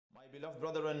Beloved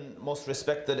brethren, most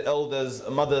respected elders,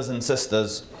 mothers and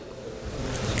sisters,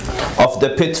 of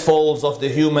the pitfalls of the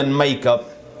human makeup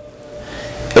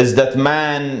is that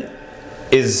man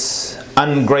is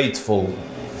ungrateful.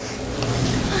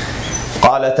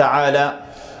 قال تعالى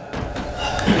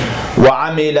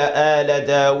وعمل آل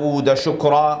داود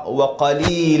شكرا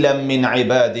وقليلا من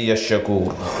عبادي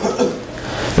الشكور.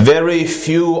 Very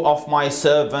few of my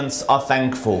servants are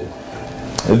thankful.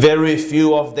 Very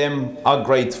few of them are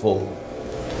grateful.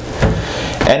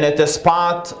 And it is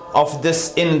part of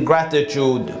this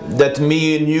ingratitude that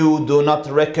me and you do not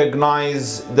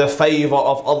recognize the favor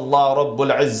of Allah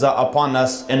Rabbul Izzah upon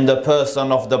us in the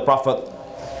person of the Prophet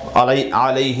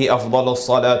alayhi afdalus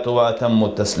salatu wa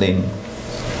atammu taslim.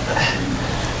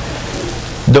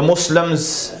 The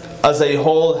Muslims as a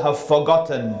whole have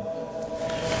forgotten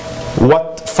what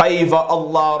favor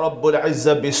Allah Rabbul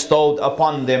Izzah bestowed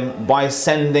upon them by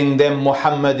sending them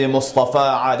Muhammad Mustafa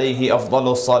alayhi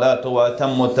afdalus salatu wa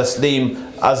atammu taslim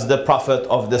as the Prophet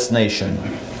of this nation.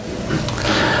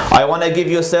 I want to give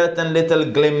you certain little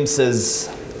glimpses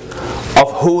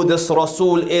of who this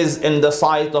Rasul is in the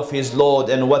sight of his Lord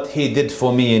and what he did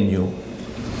for me and you.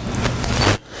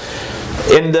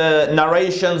 In the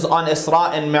narrations on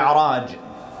Isra and Mi'raj,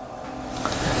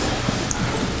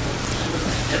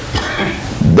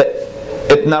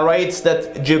 it narrates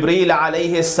that Jibreel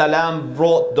alayhi salam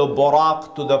brought the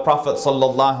buraq to the Prophet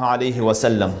sallallahu alayhi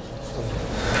wasallam.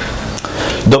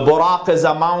 The buraq is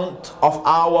a mount of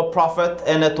our Prophet,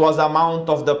 and it was a mount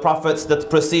of the prophets that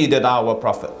preceded our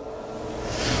Prophet.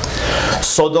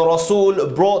 So the Rasul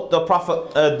brought the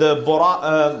Prophet,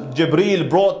 Jibreel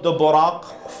brought the buraq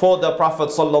for the Prophet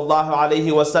sallallahu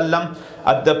alayhi wasallam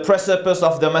at the precipice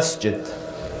of the masjid.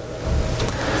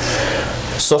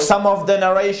 So some of the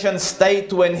narrations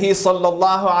state when he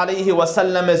sallallahu alayhi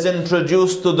wasallam is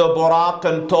introduced to the buraq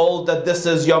and told that this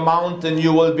is your mount and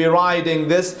you will be riding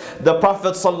this, the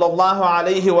Prophet sallallahu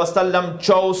alayhi wasallam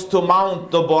chose to mount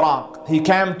the buraq. He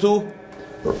came to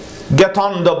get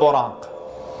on the buraq.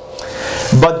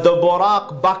 But the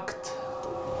buraq bucked.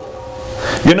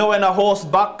 You know when a horse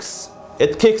bucks,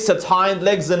 it kicks its hind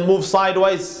legs and moves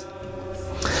sideways.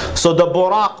 So the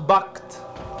buraq bucked.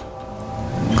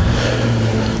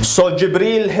 So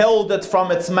Jibreel held it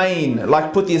from its mane,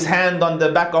 like put his hand on the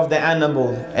back of the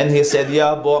animal, and he said,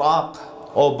 Ya Buraq,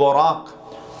 O Buraq,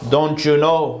 don't you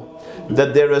know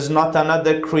that there is not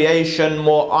another creation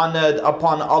more honored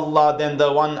upon Allah than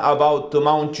the one about to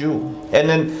mount you? And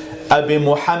then, Abi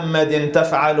Muhammadin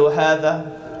taf'alu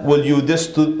hadha, will you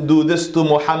do this to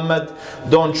Muhammad?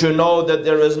 Don't you know that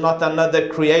there is not another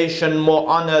creation more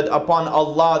honored upon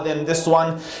Allah than this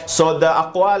one? So the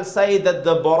aqwal say that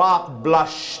the buraq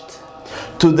blushed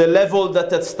to the level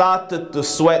that it started to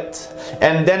sweat,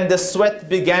 and then the sweat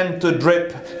began to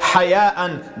drip,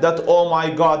 haya'an, that oh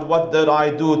my God, what did I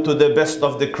do to the best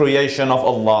of the creation of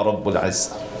Allah Rabbul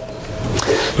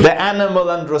Izzah? The animal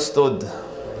understood,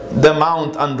 the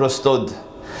mount understood.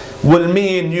 Will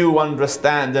me and you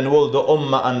understand, and will the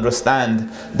ummah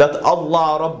understand that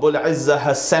Allah Rabbul Izzah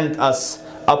has sent us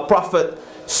a prophet?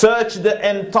 Search the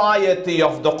entirety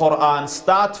of the Quran,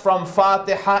 start from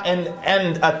Fatiha and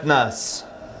end at Nas.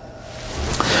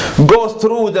 Go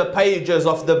through the pages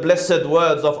of the blessed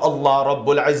words of Allah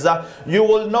Rabbul Izzah. You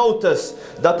will notice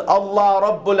that Allah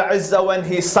Rabbul Izzah, when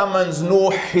he summons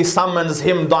Nuh, he summons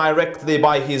him directly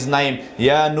by his name.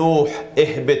 Ya Nuh,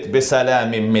 ihbit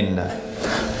bisalamin minna.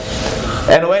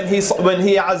 And when he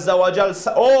Azza wa Jal,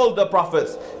 all the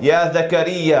prophets, Ya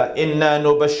Zakariya, inna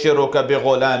nubashiruka bi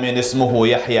ghulamin ismuhu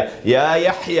Yahya. Ya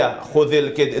Yahya,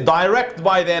 khudhil kitab, direct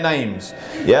by their names.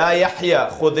 Ya Yahya,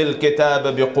 khudhil kitab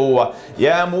bi quwwa.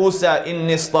 Ya Musa,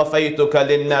 inni istafaytuka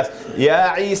linnas.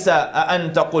 Ya Isa,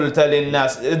 anta qulta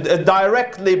linnas.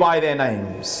 Directly by their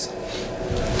names.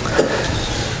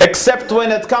 Except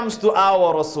when it comes to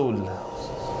our Rasul.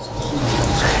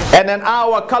 And in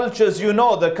our cultures, you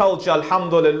know the culture,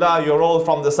 alhamdulillah, you're all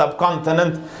from the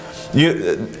subcontinent.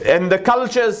 In the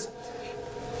cultures,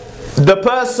 the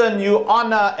person you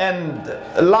honor and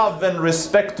love and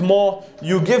respect more,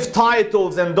 you give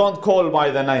titles and don't call by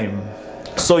the name.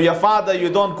 So your father, you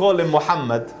don't call him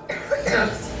Muhammad.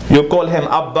 You call him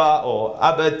Abba or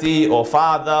Abati or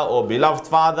father or beloved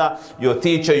father. Your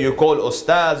teacher you call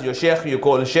Ustaz, your Sheikh you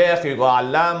call Sheikh, you call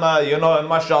Allama, you know, and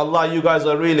mashallah, you guys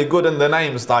are really good in the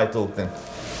names title thing.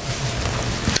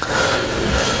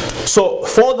 So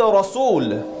for the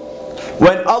Rasul,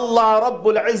 when Allah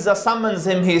Rabbul Izzah summons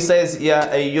him, he says, Ya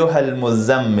ayyuhal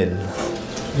muzammil.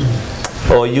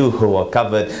 O you who are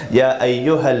covered. Ya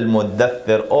ayyuhal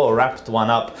muddathir, O wrapped one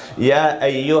up. Ya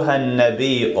ayyuhan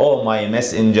nabi, O my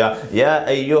messenger. Ya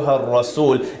ayyuhal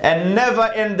rasul. And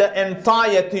never in the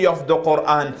entirety of the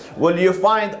Quran will you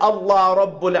find Allah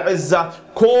Rabbul Izzah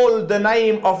call the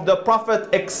name of the Prophet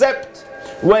except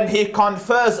when he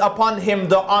confers upon him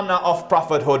the honor of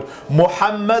prophethood.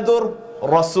 Muhammadur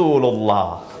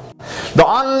Rasulullah.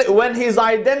 When he's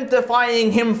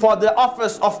identifying him for the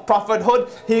office of prophethood,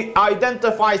 he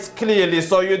identifies clearly,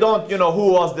 so you don't,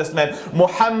 who was this man?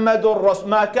 Muhammadur Rasul.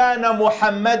 Ma kana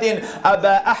Muhammadin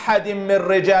aba ahadin min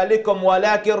rijalikum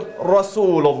walakin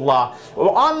Rasulullah.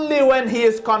 Only when he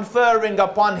is conferring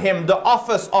upon him the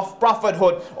office of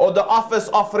prophethood or the office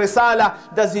of risala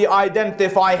does he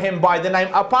identify him by the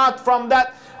name. Apart from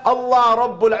that, Allah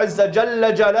Rabbul Izzah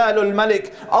Jalla Jalalul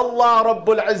Malik, Allah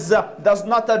Rabbul Izzah does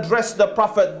not address the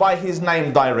Prophet by his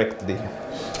name directly.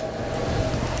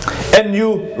 And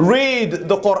you read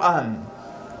the Quran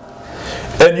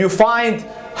and you find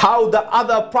how the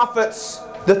other prophets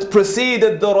that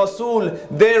preceded the Rasul,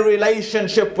 their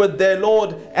relationship with their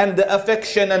Lord and the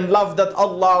affection and love that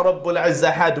Allah Rabbul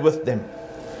Izzah had with them.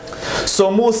 So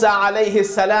Musa alayhi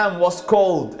salam was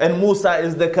called, and Musa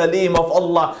is the Kalim of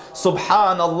Allah.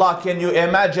 Subhanallah, can you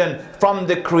imagine from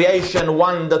the creation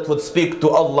one that would speak to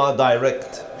Allah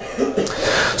direct?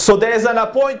 So there's an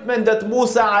appointment that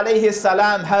Musa alayhi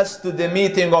salam has to the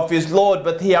meeting of his Lord,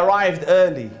 but he arrived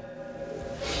early.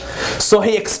 So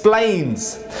he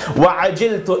explains,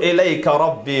 وَعَجِلْتُ إِلَيْكَ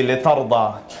رَبِّي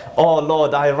لِتَرْضَى. Oh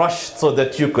Lord, I rushed so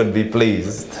that you could be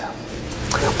pleased.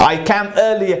 I came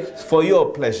early for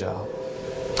your pleasure.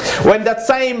 When that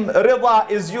same rida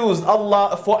is used,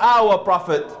 Allah, for our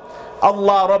Prophet,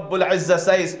 Allah Rabbul Izzah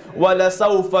says,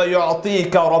 وَلَسَوْفَ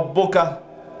يُعْطِيكَ رَبُّكَ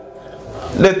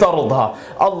لِتَرْضَى.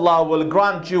 Allah will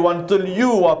grant you until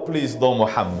you are pleased, O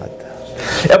Muhammad.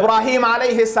 Ibrahim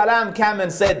alayhi salam came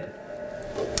and said,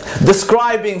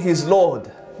 describing his Lord,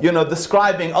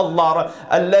 describing Allah,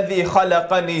 الَّذِي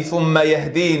خَلَقَنِي ثُمَّ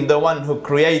يَهْدِينَ, the one who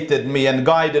created me and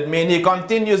guided me. And he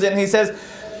continues and he says,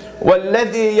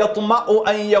 وَالَّذِي يَطْمَعُ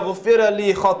أَن يَغْفِرَ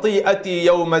لِي خَطِيئَتِي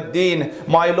يَوْمَ الدِّينِ.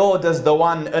 My Lord is the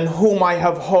one in whom I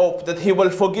have hope that he will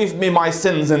forgive me my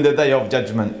sins in the day of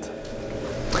judgment.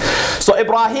 So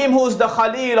Ibrahim, who is the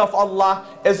Khalil of Allah,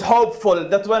 is hopeful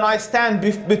that when I stand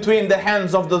between the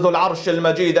hands of the Dhul Arsh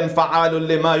al-Majid and Fa'alul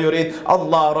lima yurid,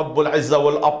 Allah Rabbul Izzah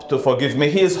will opt to forgive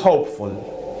me. He is hopeful.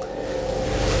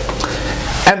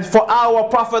 And for our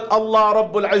Prophet, Allah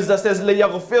Rabbul Izzah says,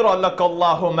 لِيَغْفِرَ لَكَ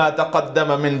اللَّهُ مَا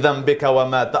تَقَدَّمَ مِن ذَنْبِكَ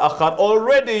وَمَا تَأَخَّرَ.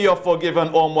 Already you're forgiven,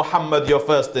 O Muhammad, your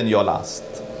first and your last.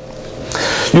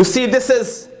 You see, this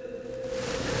is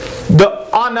the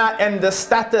honor and the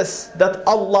status that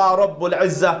Allah Rabbul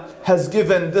Izzah has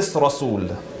given this Rasul.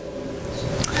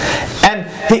 And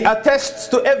he attests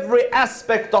to every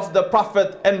aspect of the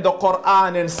Prophet in the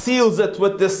Quran and seals it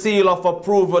with the seal of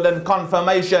approval and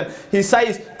confirmation. He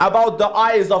says about the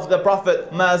eyes of the Prophet,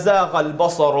 مَا زَاغَ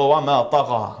الْبَصَرُ وَمَا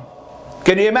طَغَى.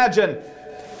 Can you imagine?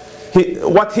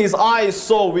 What his eyes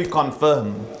saw, we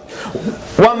confirm.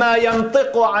 وَمَا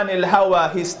يَنْطِقُ عَنِ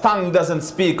الْهَوَى. His tongue doesn't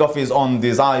speak of his own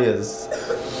desires.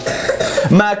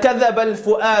 مَا كَذَبَ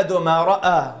الْفُؤَادُ مَا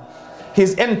رَأَى.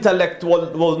 His intellect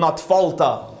will not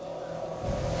falter.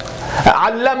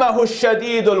 عَلَّمَهُ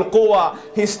الشَّدِيدُ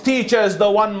الْقُوَى. His teacher is the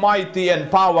one mighty in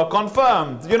power.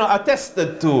 Confirmed,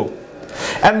 attested to.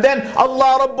 And then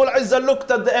Allah Rabbul Izzah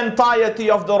looked at the entirety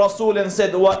of the Rasul and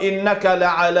said, وَإِنَّكَ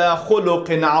لَعَلَى خُلُقٍ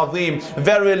عَظِيمٍ.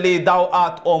 Verily thou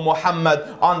art, O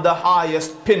Muhammad, on the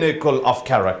highest pinnacle of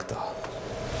character.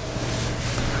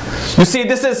 You see,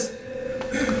 this is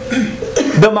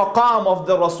the maqam of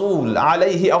the Rasul,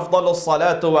 alayhi afdalu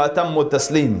salatu wa atammu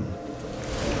taslim.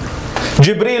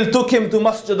 Jibreel took him to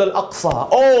Masjid al-Aqsa.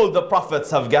 All the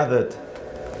prophets have gathered.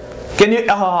 Can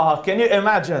you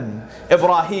imagine?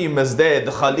 Ibrahim is there,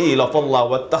 the Khalil of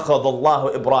Allah. وَاتَّخَذَ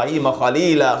اللَّهُ إِبْرَاهِيمَ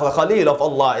خَلِيلًا. The Khalil of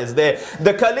Allah is there.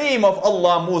 The Kalim of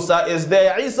Allah, Musa, is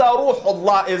there. Isa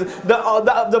Ruhullah is there.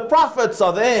 The prophets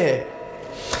are there.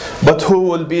 But who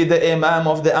will be the Imam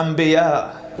of the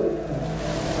Anbiya?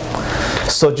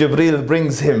 So Jibreel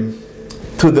brings him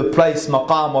to the place,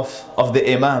 maqam of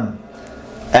the Imam.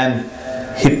 And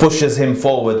he pushes him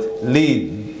forward.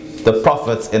 Lead the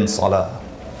prophets in salah.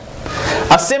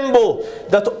 A symbol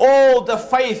that all the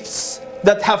faiths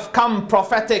that have come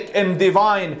prophetic and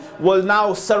divine will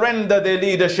now surrender their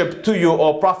leadership to you,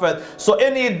 O Prophet. So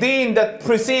any deen that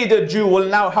preceded you will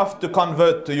now have to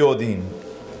convert to your deen.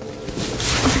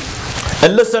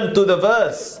 And listen to the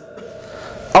verse.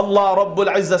 Allah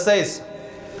Rabbul Izzah says,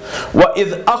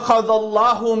 وَإِذْ أَخَذَ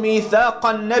اللَّهُ مِيثَاقَ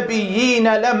النَّبِيِّينَ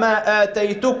لَمَا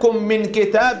آتَيْتُكُم مِّن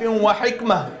كِتَابٍ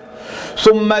وَحِكْمَةٍ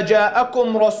ثم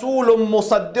جاءكم رسول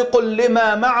مصدق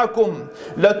لما معكم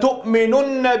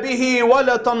لتؤمنن به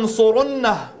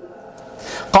ولتنصرنه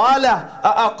قال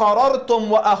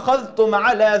أأقررتم وأخذتم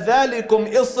على ذلكم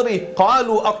إصري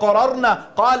قالوا أقررنا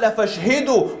قال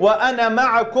فاشهدوا وأنا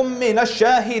معكم من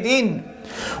الشاهدين.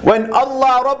 When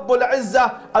Allah Rabbul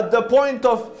Izzah, at the point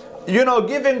of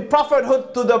giving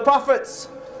prophethood to the prophets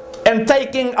and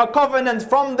taking a covenant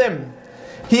from them,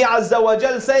 He Azza wa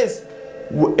Jal says,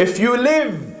 if you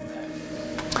live,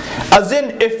 as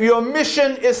in if your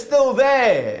mission is still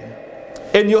there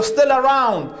and you're still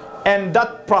around and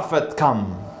that prophet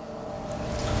come,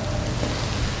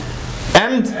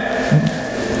 and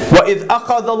وَإِذْ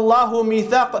أَخَذَ اللَّهُ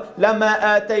مِيثَاقَ لَمَا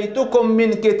آتَيْتُكُم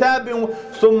مِّن كِتَابٍ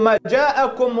ثُمَّ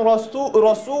جَاءَكُمْ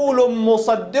رَسُولٌ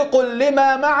مُصَدِّقٌ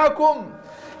لِمَا مَعَكُمْ.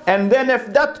 And then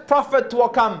if that prophet will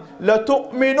come,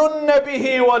 لَتُؤْمِنُنَّ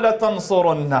بِهِ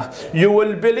وَلَتَنْصُرُنَّهُ, you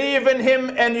will believe in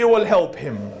him and you will help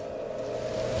him.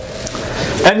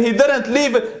 And he didn't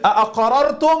leave it.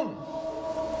 أَأَقَرَرْتُمْ,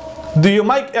 do you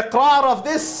make iqrar of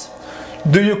this?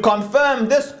 Do you confirm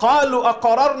this? قَالُوا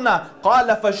أَقَرَرْنَا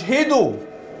قَالَ فَاشْهِدُوا.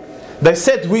 They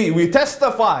said, we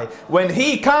testify. When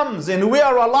he comes and we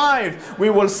are alive,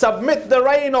 we will submit the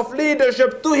reign of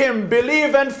leadership to him,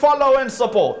 believe and follow and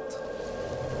support.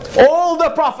 All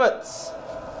the prophets,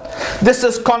 this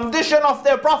is condition of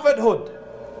their prophethood.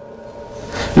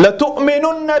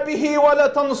 لَتُؤْمِنُنَّ بِهِ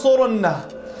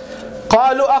وَلَتَنْصُرُنَّهُ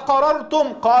قالوا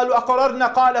أقررتم قالوا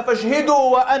أقررنا قال فاشهدوا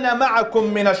وأنا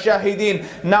معكم من الشاهدين.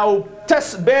 Now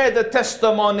bear the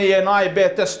testimony and I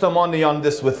bear testimony on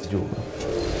this with you.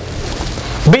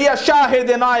 Be a shahid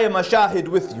and I am a shahid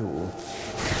with you,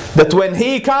 that when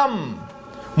he come,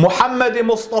 Muhammad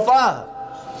Mustafa,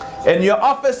 and your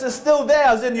office is still there,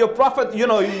 as in your prophet,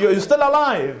 you're still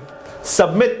alive,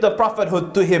 submit the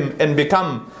prophethood to him and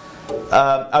become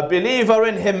a believer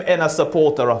in him and a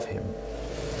supporter of him.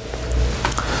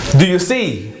 Do you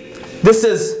see? This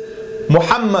is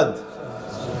Muhammad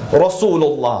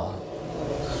Rasulullah.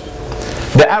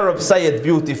 The Arabs say it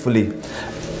beautifully.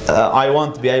 I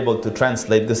won't be able to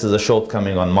translate. This is a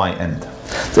shortcoming on my end.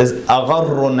 It says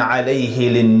أغر عليه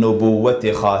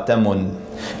للنبوة خاتم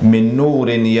من نور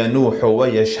ينوح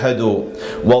ويشهد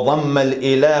وضم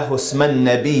الإله اسم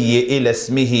النبي إلى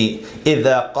اسمه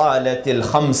إذا قالت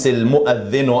الخمس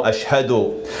المؤذن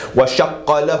أشهد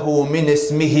وشق له من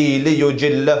اسمه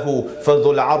ليجله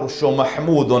فذو العرش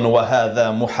محمود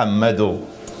وهذا محمد.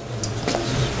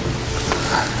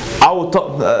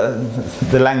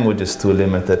 The language is too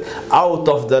limited. Out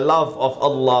of the love of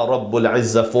Allah Rabbul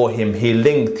Izzah for him, he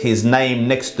linked his name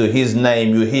next to his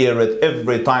name. You hear it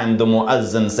every time the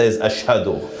muazzin says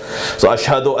Ashhadu. So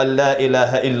Ashhadu an la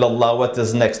ilaha illallah. What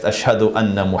is next? Ashhadu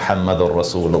anna Muhammadur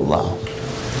Rasulullah.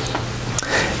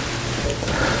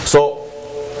 So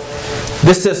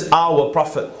this is our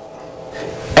Prophet,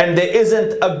 and there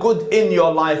isn't a good in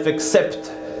your life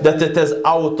except that it is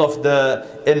out of the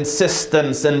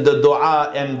insistence and the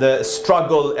dua and the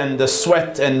struggle and the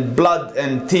sweat and blood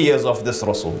and tears of this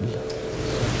Rasul.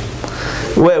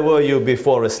 Where were you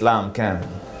before Islam came?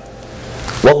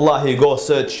 Wallahi, go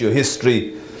search your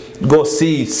history. Go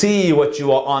see what you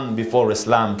were on before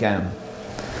Islam came.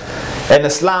 And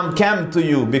Islam came to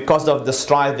you because of the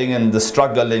striving and the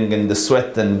struggling and the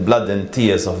sweat and blood and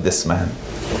tears of this man.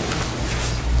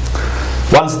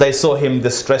 Once they saw him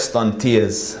distressed on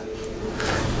tears,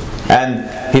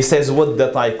 and he says, would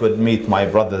that I could meet my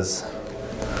brothers.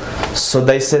 So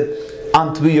they said,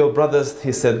 aren't we your brothers?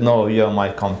 He said, no, you're my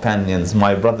companions.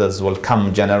 My brothers will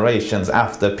come generations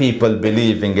after, people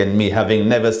believing in me, having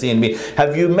never seen me.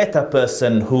 Have you met a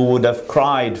person who would have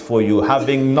cried for you,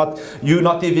 having not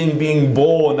even being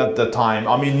born at the time?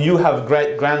 I mean, you have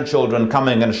great grandchildren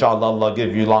coming, inshallah, Allah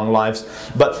give you long lives.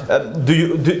 But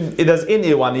does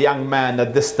anyone, young man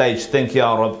at this stage, think,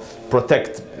 Ya Rab,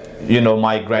 protect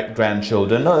my great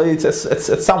grandchildren? No,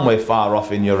 it's somewhere far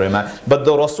off in your iman. But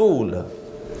the Rasul,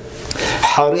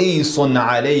 حريص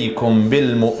عليكم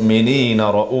بالمؤمنين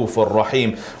رؤوف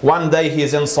الرحيم. One day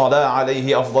he's in salah,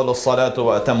 عليه أفضل الصلاة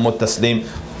وأتم التسليم,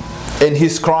 and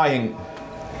he's crying.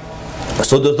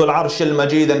 So the Dhul Arsh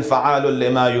al-Majid and Fa'al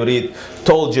lima yurid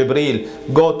told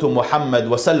Jibreel, go to Muhammad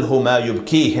wasalhu ma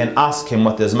yubkih, and ask him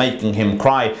what is making him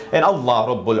cry. And Allah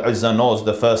Rabbul Izzah knows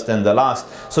the first and the last.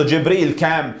 So Jibreel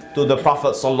came to the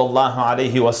Prophet sallallahu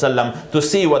alaihi wasallam to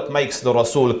see what makes the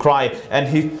Rasul cry. And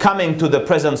he coming to the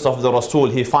presence of the Rasul,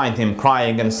 he find him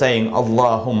crying and saying,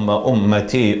 Allahumma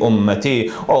ummati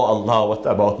ummati. Oh Allah, what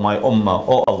about my ummah?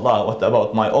 Oh Allah, what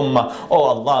about my ummah? Oh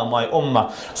Allah, my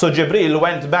ummah. So Jibreel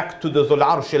went back to the Dhul ذو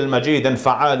العرش المجيد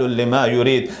فعال لما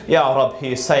يريد. Ya Rab,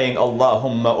 he is saying,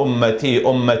 Allahumma ummati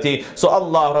ummati. So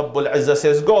Allah Rabbul Izzah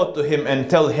says, go to him and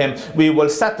tell him, we will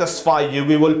satisfy you,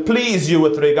 we will please you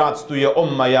with regards to your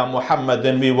ummah, ya Muhammad,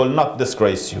 and we will not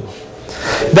disgrace you.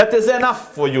 That is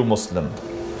enough for you, Muslim.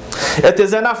 It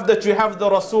is enough that you have the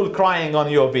Rasul crying on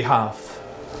your behalf.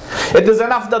 It is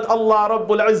enough that Allah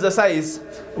Rabbul Izzah says,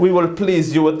 we will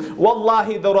please you with.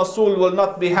 Wallahi, the Rasul will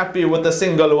not be happy with a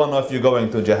single one of you going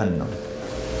to Jahannam.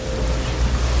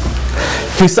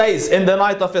 He says in the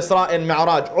night of Isra and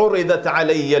Mi'raj, عُرِضَتْ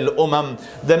عَلَيَّ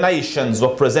الْأُمَمْ, the nations were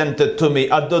presented to me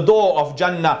at the door of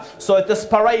Jannah. So it is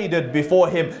paraded before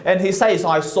him. And he says,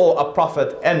 I saw a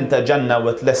prophet enter Jannah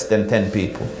with less than 10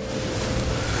 people.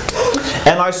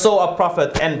 And I saw a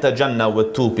prophet enter Jannah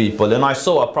with 2 people. And I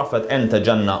saw a prophet enter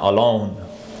Jannah alone.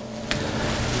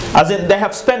 As in, they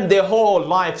have spent their whole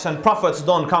lives, and prophets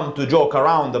don't come to joke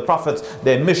around. The prophets,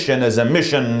 their mission is a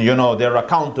mission, you know, they're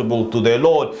accountable to their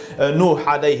Lord. Nuh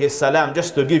alayhi salam,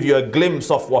 just to give you a glimpse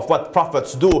of what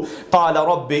prophets do. قَالَ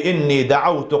رَبِّ إِنِّي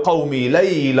دَعَوْتُ قَوْمِي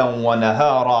لَيْلًا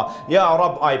وَنَهَارًا. Ya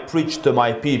Rabb, I preach to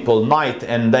my people night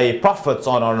and day. Prophets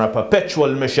are on a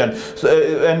perpetual mission.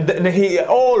 And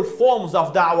all forms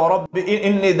of da'wah. رَبِّ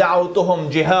إِنِّي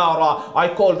دَعَوْتُهُمْ جِهَارًا. I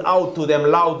called out to them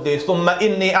loudly. ثُمَّ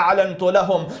إِنِّي أَعْلَنْتُ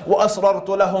لَهُمْ وَأَسْرَرْتُ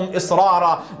لَهُمْ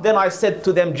إِسْرَارًا. Then I said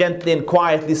to them gently and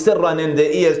quietly, sirran in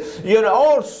their ears, you know,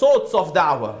 all sorts of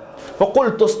da'wah.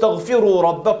 فَقُلْتُ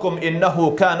اسْتَغْفِرُوا رَبَّكُمْ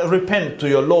إِنَّهُ كَانَ. Repent to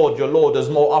your Lord is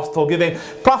more oft forgiving.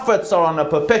 Prophets are on a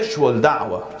perpetual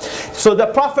da'wah. So the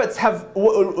prophets have,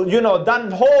 you know, done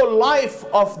whole life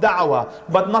of da'wah,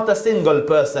 but not a single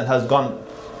person has gone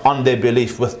on their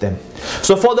belief with them.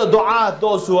 So for the du'at,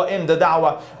 those who are in the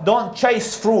da'wah, don't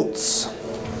chase fruits.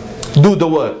 Do the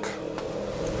work.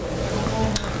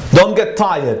 Don't get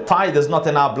tired. Tired is not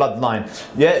in our bloodline.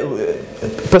 Yeah,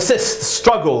 persist,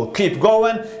 struggle, keep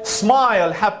going.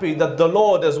 Smile, happy that the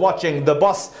Lord is watching. The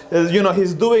boss, you know,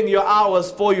 he's doing your hours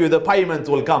for you. The payment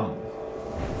will come.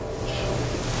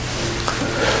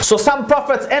 So some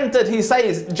prophets entered, he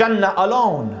says, Jannah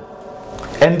alone.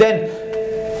 And then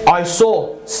I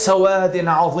saw sawadin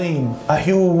azim, a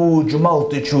huge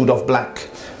multitude of black.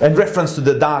 In reference to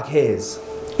the dark hairs,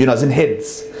 you know, as in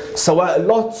heads. So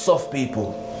lots of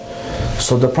people.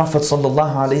 So the Prophet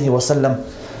ﷺ,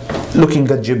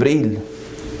 looking at Jibreel,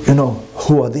 you know,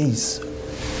 who are these?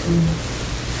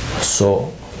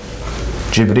 So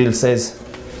Jibreel says,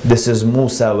 this is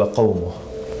Musa wa qawmuh.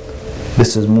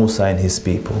 This is Musa and his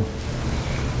people.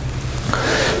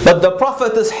 But the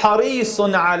Prophet is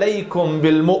harisun alaykum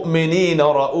bil mu'mineen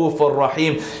ra'ufur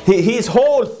rahim. His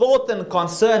whole thought and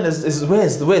concern is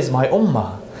where's my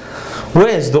ummah?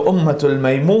 Where's the ummatul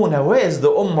maymuna? Where's the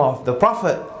ummah of the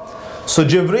Prophet? So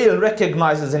Jibreel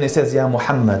recognizes and he says, Ya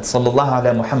Muhammad, sallallahu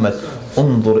alayhi Muhammad,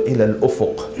 undur ila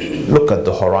al-ufuq. Look at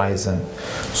the horizon.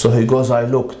 So he goes, I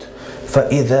looked.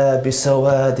 فَإِذَا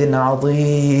بِسَوَادٍ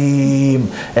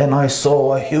عَظِيمٍ. And I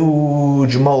saw a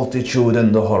huge multitude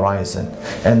in the horizon.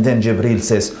 And then Jibreel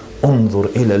says,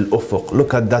 انظر إلى الأفق.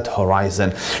 Look at that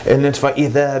horizon. And then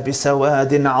فَإِذَا بِسَوَادٍ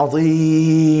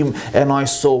عَظِيمٍ. And I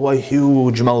saw a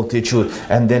huge multitude.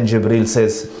 And then Jibreel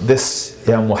says, this,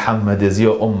 Ya Muhammad, is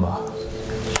your ummah.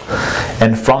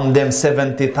 And from them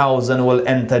 70,000 will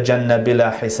enter Jannah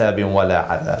bila hisabin wala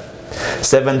adhab.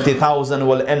 70,000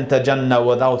 will enter Jannah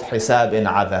without hisab and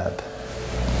adhab.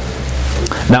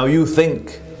 Now you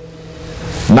think,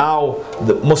 now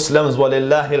the Muslims,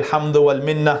 walillahi alhamdu wal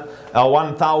minnah, are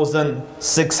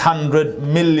 1,600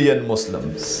 million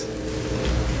Muslims.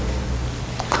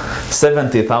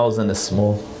 70,000 is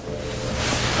small.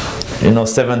 You know,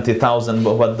 70,000,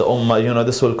 but the ummah, you know,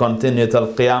 this will continue till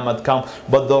Qiyamah come.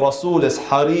 But the Rasul is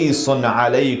harisun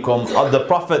alaykum. The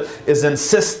Prophet is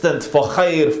insistent for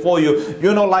khair for you.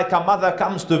 You know, like a mother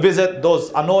comes to visit,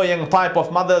 those annoying type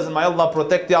of mothers, and may Allah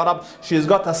protect Ya Rab, she's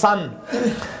got a son.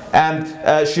 And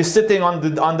she's sitting on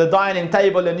the dining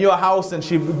table in your house, and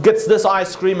she gets this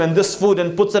ice cream and this food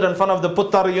and puts it in front of the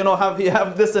puttar, you know, have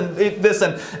this and eat this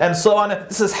and so on.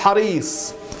 This is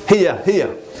haris. Here.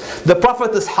 The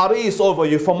Prophet is haris over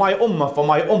you, for my ummah, for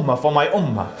my ummah, for my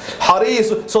ummah.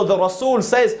 Haris. So the Rasul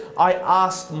says, I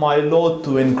asked my Lord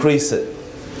to increase it.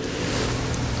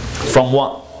 From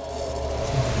what?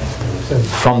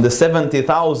 From the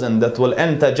 70,000 that will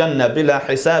enter Jannah bila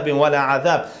hisabin wala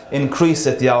adhab. Increase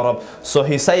it, Ya Rab. So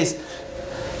he says,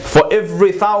 for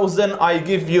every 1,000 I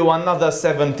give you another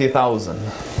 70,000.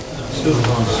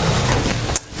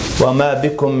 وَمَا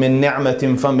بِكُم مِّن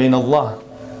نِعْمَةٍ فَمِنَ اللَّهِ.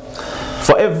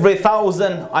 For every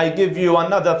 1,000 I give you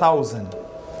another 1,000.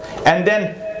 And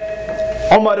then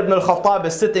Umar ibn al-Khattab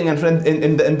is sitting in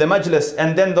the majlis,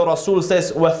 and then the Rasul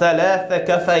says, وَثَلَاثَ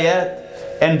كَفَيَاتٍ.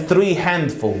 and 3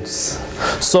 handfuls.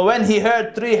 So when he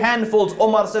heard 3 handfuls,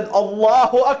 Umar said,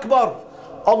 Allahu Akbar,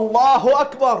 Allahu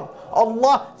Akbar,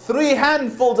 Allah. 3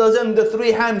 handfuls, as in the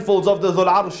 3 handfuls of the Dhul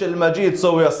Arsh al-Majid,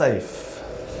 so we are safe.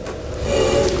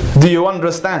 Do you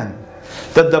understand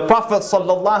that the Prophet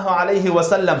sallallahu alaihi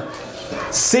wasallam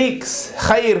seeks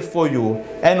khair for you,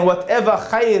 and whatever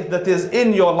khair that is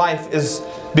in your life is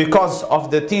because of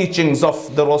the teachings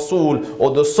of the Rasul,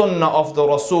 or the Sunnah of the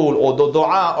Rasul, or the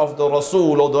Dua of the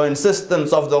Rasul, or the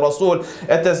insistence of the Rasul.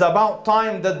 It is about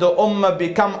time that the Ummah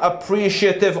become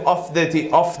appreciative of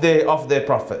the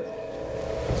Prophet.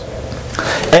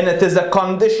 And it is a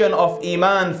condition of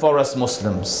Iman for us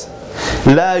Muslims.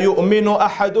 لا يؤمن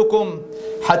أحدكم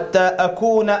حتى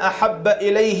أكون أحب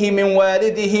إليه من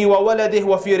والده وولده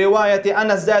وفي رواية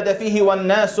أنس زاد فيه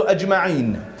والناس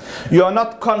أجمعين. You are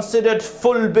not considered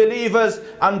full believers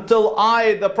until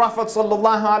I, the Prophet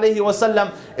sallallahu alaihi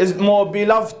wasallam, is more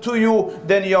beloved to you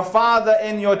than your father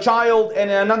and your child,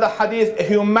 and in another hadith,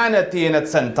 humanity in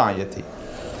its entirety.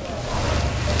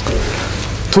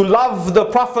 To love the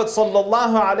Prophet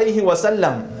sallallahu alaihi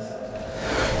wasallam,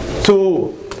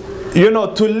 to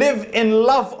live in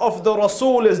love of the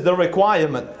Rasul is the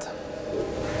requirement.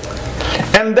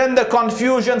 And then the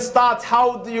confusion starts.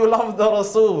 How do you love the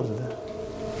Rasul?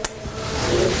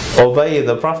 Obey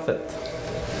the Prophet.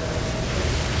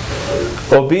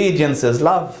 Obedience is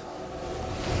love.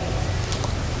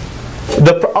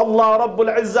 Allah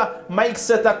Rabbul Izzah makes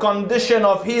it a condition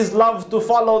of His love to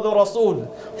follow the Rasul.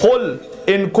 قُلْ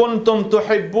إِن كُنْتُمْ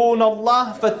تُحِبُّونَ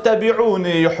اللَّهَ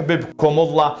فَاتَّبِعُونِي يُحْبِبْكُمُ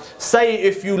اللَّهِ. Say,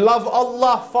 if you love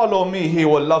Allah, follow me, He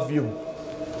will love you.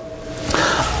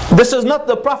 This is not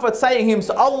the Prophet saying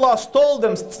himself. Allah told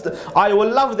them, I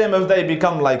will love them if they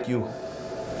become like you.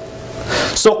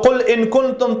 So قُلْ إِن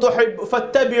كُنْتُمْ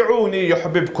فَاتَّبِعُونِي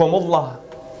يُحْبِبْكُمُ اللَّهِ.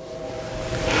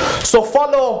 So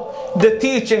follow the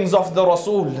teachings of the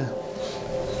Rasul.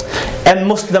 And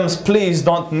Muslims, please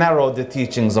don't narrow the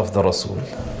teachings of the Rasul.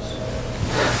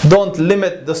 Don't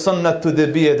limit the sunnah to the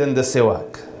beard and the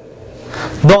siwak.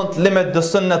 Don't limit the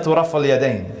sunnah to raf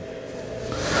al-yadayn.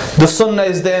 The sunnah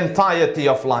is the entirety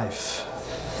of life.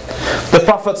 The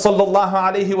Prophet sallallahu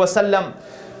alaihi wasallam,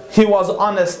 he was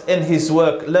honest in his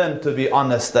work. Learn to be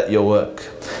honest at your work.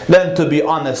 Learn to be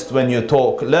honest when you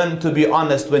talk. Learn to be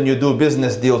honest when you do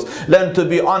business deals. Learn to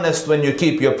be honest when you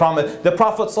keep your promise. The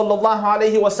Prophet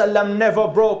ﷺ never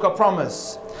broke a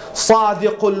promise.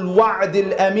 Sadiqul wa'd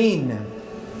al-amin.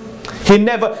 He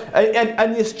never,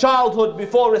 in his childhood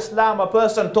before Islam, a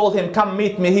person told him, come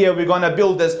meet me here, we're going to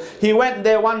build this. He went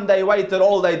there one day, waited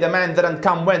all day, the man didn't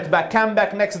come, went back, came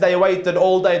back next day, waited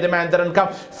all day, the man didn't come.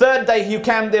 Third day he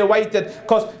came there, waited,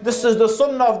 because this is the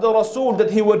sunnah of the Rasul,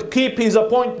 that he would keep his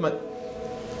appointment.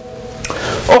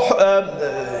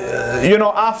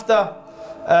 After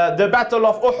the battle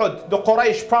of Uhud, the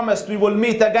Quraysh promised we will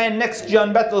meet again next year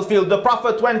on battlefield. The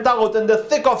Prophet went out in the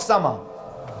thick of summer.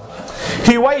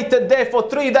 He waited there for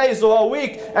 3 days or a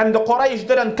week, and the Quraysh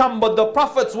didn't come, but the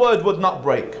Prophet's word would not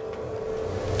break.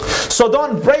 So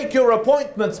don't break your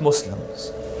appointments,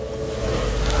 Muslims.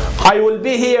 I will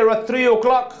be here at 3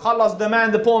 o'clock. Khalas,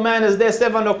 the poor man is there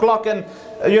 7 o'clock, and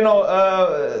you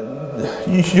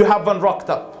haven't rocked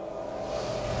up.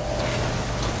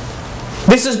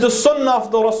 This is the sunnah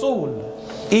of the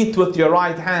Rasul. Eat with your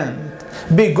right hand.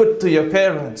 Be good to your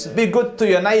parents. Be good to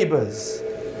your neighbors.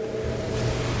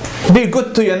 Be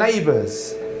good to your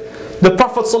neighbors. The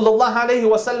Prophet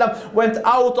ﷺ went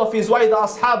out of his way. The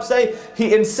Ashab say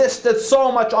he insisted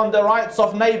so much on the rights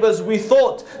of neighbors, we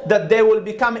thought that they will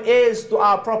become heirs to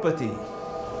our property.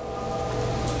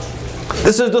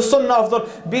 This is the sunnah of the,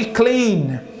 be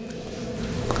clean.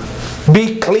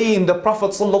 Be clean. The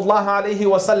Prophet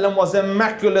ﷺ was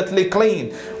immaculately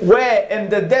clean. Where? In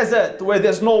the desert, where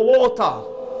there's no water.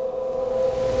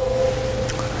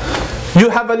 You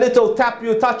have a little tap,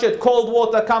 you touch it, cold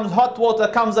water comes, hot water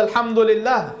comes,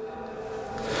 alhamdulillah.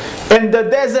 In the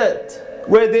desert,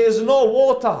 where there is no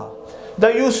water,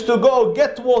 they used to go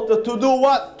get water to do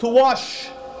what? To wash.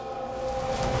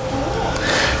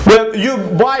 Where you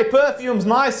buy perfumes,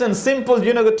 nice and simple,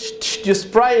 you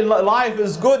spray, life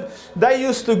is good. They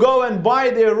used to go and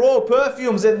buy their raw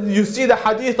perfumes, and you see the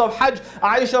hadith of Hajj.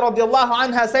 Aisha radiallahu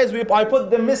anha says, I put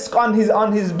the misk on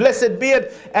his blessed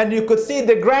beard, and you could see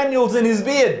the granules in his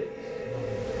beard.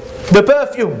 The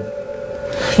perfume.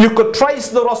 You could trace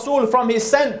the Rasul from his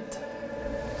scent.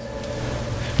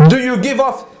 Do you give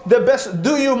off the best?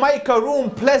 Do you make a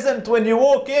room pleasant when you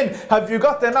walk in? Have you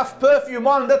got enough perfume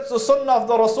on? That's the sunnah of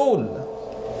the Rasul.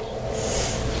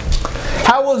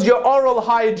 How was your oral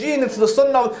hygiene? It's the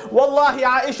sunnah. Wallahi,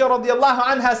 Aisha radiallahu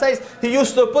anha says he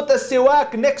used to put a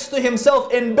siwak next to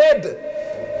himself in bed.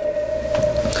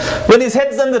 when his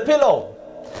head's in the pillow.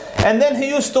 And then he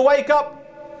used to wake up,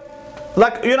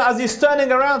 like, you know, as he's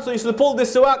turning around, so he used to pull the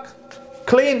siwak,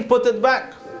 clean, put it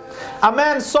back. A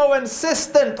man so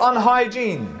insistent on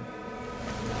hygiene.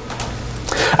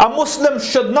 A Muslim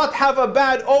should not have a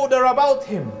bad odor about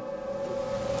him.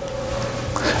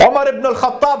 Umar ibn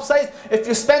al-Khattab says, if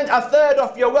you spend a third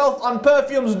of your wealth on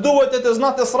perfumes, do it, it is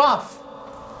not israf.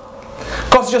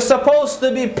 Because you're supposed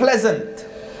to be pleasant.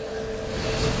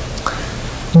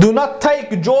 Do not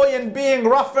take joy in being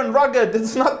rough and rugged.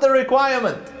 It's not the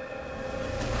requirement.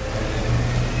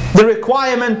 The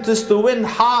requirement is to win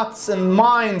hearts and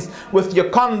minds with your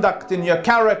conduct, in your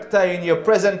character, in your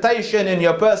presentation, in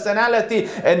your personality,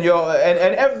 and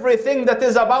everything that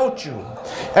is about you.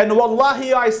 And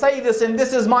wallahi, I say this, and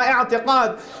this is my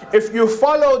i'tiqad. If you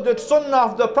follow the sunnah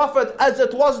of the Prophet as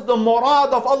it was the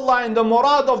murad of Allah and the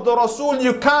murad of the Rasul,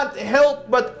 you can't help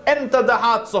but enter the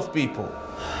hearts of people.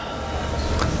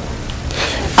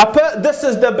 This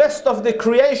is the best of the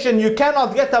creation. You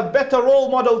cannot get a better role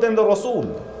model than the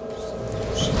Rasul.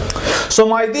 So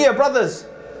my dear brothers,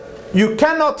 you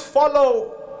cannot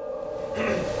follow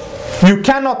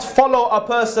a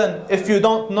person if you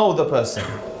don't know the person.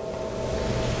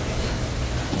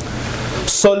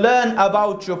 So learn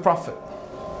about your Prophet.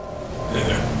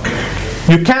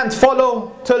 You can't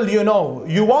follow till you know.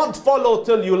 You won't follow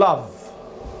till you love.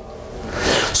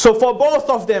 So for both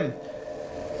of them,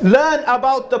 learn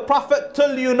about the Prophet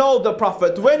till you know the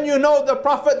Prophet. When you know the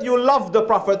Prophet, you love the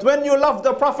Prophet. When you love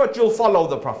the Prophet, you'll follow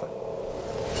the Prophet.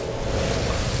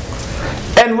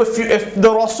 And if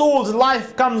the Rasul's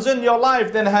life comes in your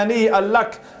life, then hani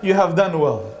al-lak, you have done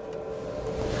well.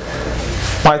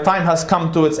 My time has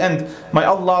come to its end. May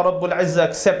Allah Rabbul Izzah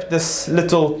accept this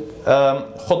little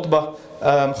khutbah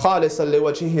khalisan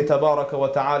liwajhihi tabaraka wa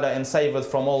ta'ala, and save us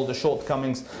from all the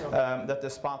shortcomings that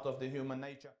is part of the human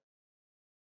nature.